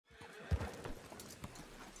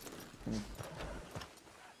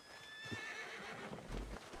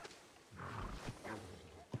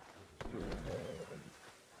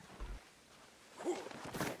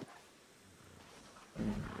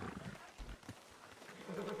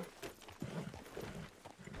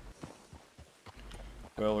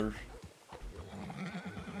Fellers.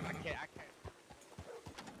 I can't.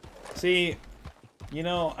 See, you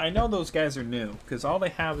know, I know those guys are new, because all they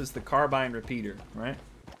have is the carbine repeater, right?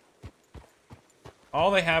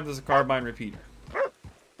 All they have is a carbine repeater.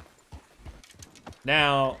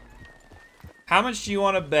 Now, how much do you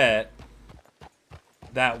want to bet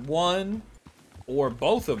that one or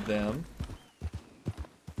both of them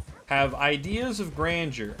have ideas of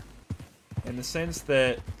grandeur in the sense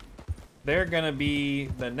that they're going to be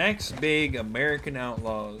the next big American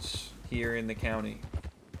outlaws here in the county?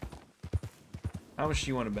 How much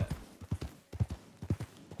do you want to bet?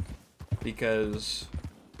 Because,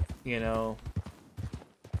 you know,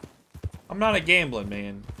 I'm not a gambling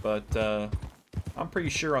man, but I'm pretty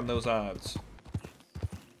sure on those odds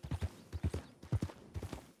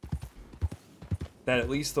that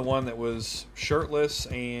at least the one that was shirtless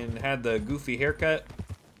and had the goofy haircut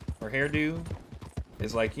or hairdo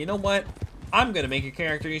is like, you know what? I'm gonna make a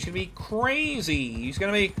character. He's gonna be crazy. He's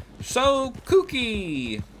gonna be so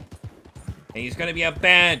kooky. And he's gonna be a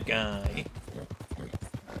bad guy.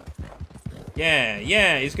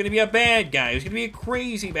 Yeah, he's gonna be a bad guy. He's gonna be a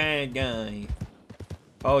crazy bad guy.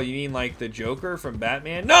 Oh, you mean like the Joker from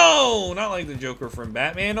Batman? No, not like the Joker from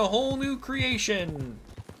Batman. A whole new creation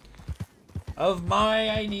of my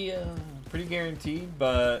idea. Pretty guaranteed,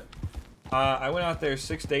 but I went out there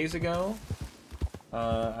 6 days ago.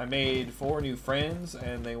 I made 4 new friends,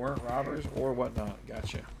 and they weren't robbers or whatnot.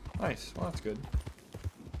 Gotcha. Nice. Well, that's good.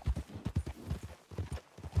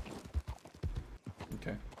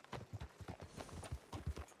 Okay.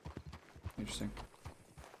 Interesting.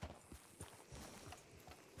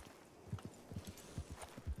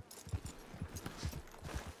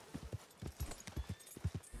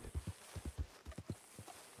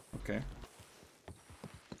 Okay.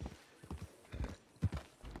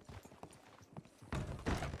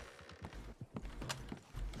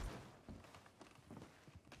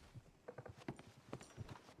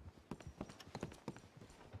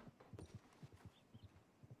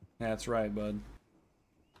 That's right, bud.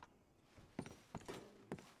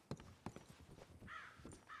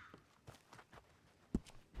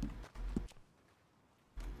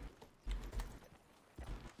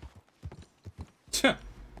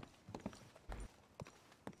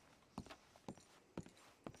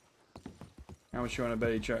 How much you want to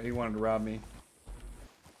bet he wanted to rob me?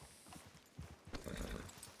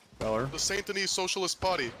 Feller? The Saint Denis Socialist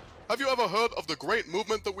Party. Have you ever heard of the great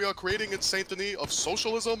movement that we are creating in Saint Denis of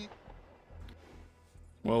socialism?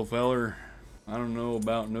 Well, feller, I don't know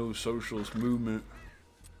about no socialist movement,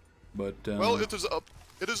 but Well, it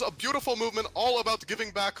is a beautiful movement all about giving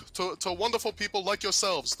back to wonderful people like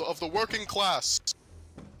yourselves, of the working class.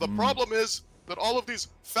 The problem is that all of these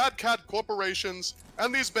fat cat corporations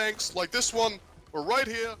and these banks, like this one, are right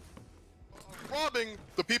here, robbing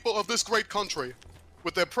the people of this great country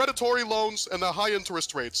with their predatory loans and their high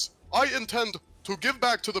interest rates. I intend to give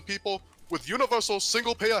back to the people with universal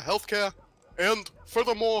single-payer healthcare and,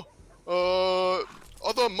 furthermore,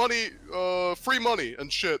 other money, free money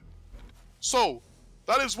and shit. So,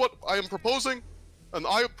 that is what I am proposing, and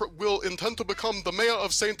I will intend to become the mayor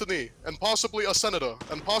of Saint Denis, and possibly a senator,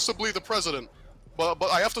 and possibly the president. But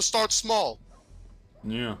I have to start small.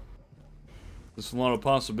 yeah. There's a lot of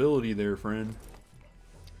possibility there, friend.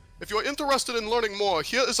 If you're interested in learning more,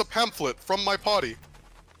 here is a pamphlet from my party.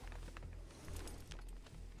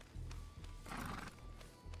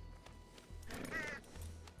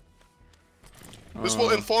 This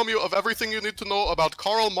will inform you of everything you need to know about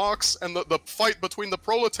Karl Marx and the fight between the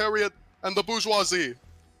proletariat and the bourgeoisie.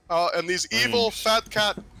 And these evil fat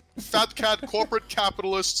cat corporate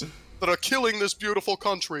capitalists that are killing this beautiful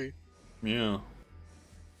country. Yeah.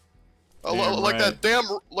 Like that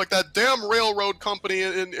damn railroad company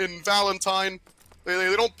in Valentine.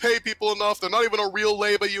 They don't pay people enough. They're not even a real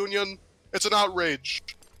labor union. It's an outrage.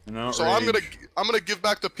 So I'm gonna give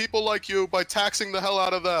back to people like you by taxing the hell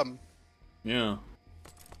out of them. Yeah.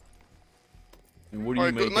 And what do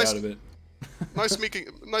you make out of it? Nice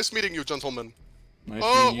meeting you, gentlemen. Nice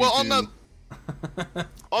meeting you well, too.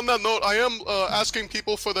 on that note, I am asking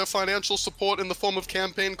people for their financial support in the form of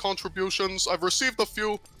campaign contributions. I've received a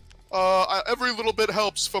few. Every little bit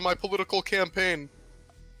helps for my political campaign.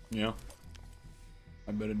 Yeah.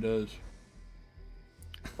 I bet it does.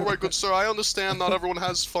 Alright, good sir, I understand not everyone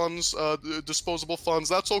has funds, disposable funds.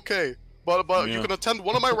 That's okay. But Yeah. you can attend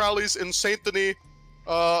one of my rallies in Saint Denis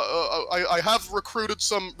I have recruited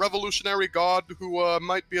some revolutionary guard who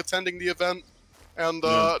might be attending the event, and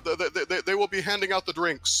they will be handing out the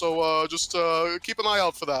drinks. So just keep an eye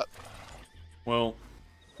out for that. Well,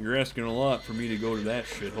 you're asking a lot for me to go to that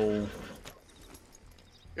shithole.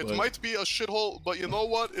 It But might be a shithole, but you know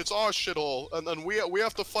what? It's our shithole, and we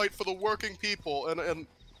have to fight for the working people. And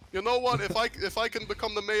you know what? If I can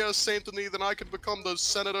become the mayor of Saint Denis, then I can become the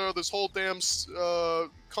senator of this whole damn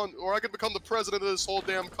or I can become the president of this whole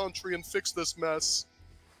damn country and fix this mess.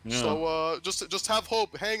 yeah. So just have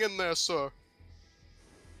hope. Hang in there, sir.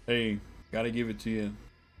 Hey, gotta give it to you.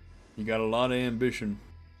 You got a lot of ambition.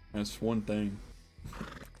 That's one thing.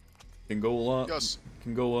 Can go a lot. Yes.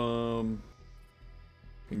 Can go a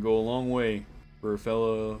long way for a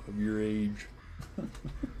fella of your age.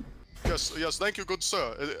 Yes, thank you, good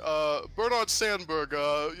sir. Bernard Sandberg,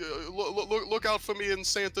 look out for me in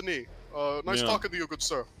Saint Denis. Nice talking to you, good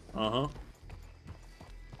sir. Uh-huh.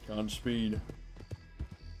 Godspeed.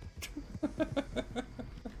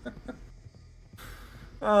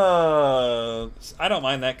 I don't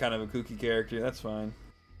mind that kind of a kooky character, that's fine.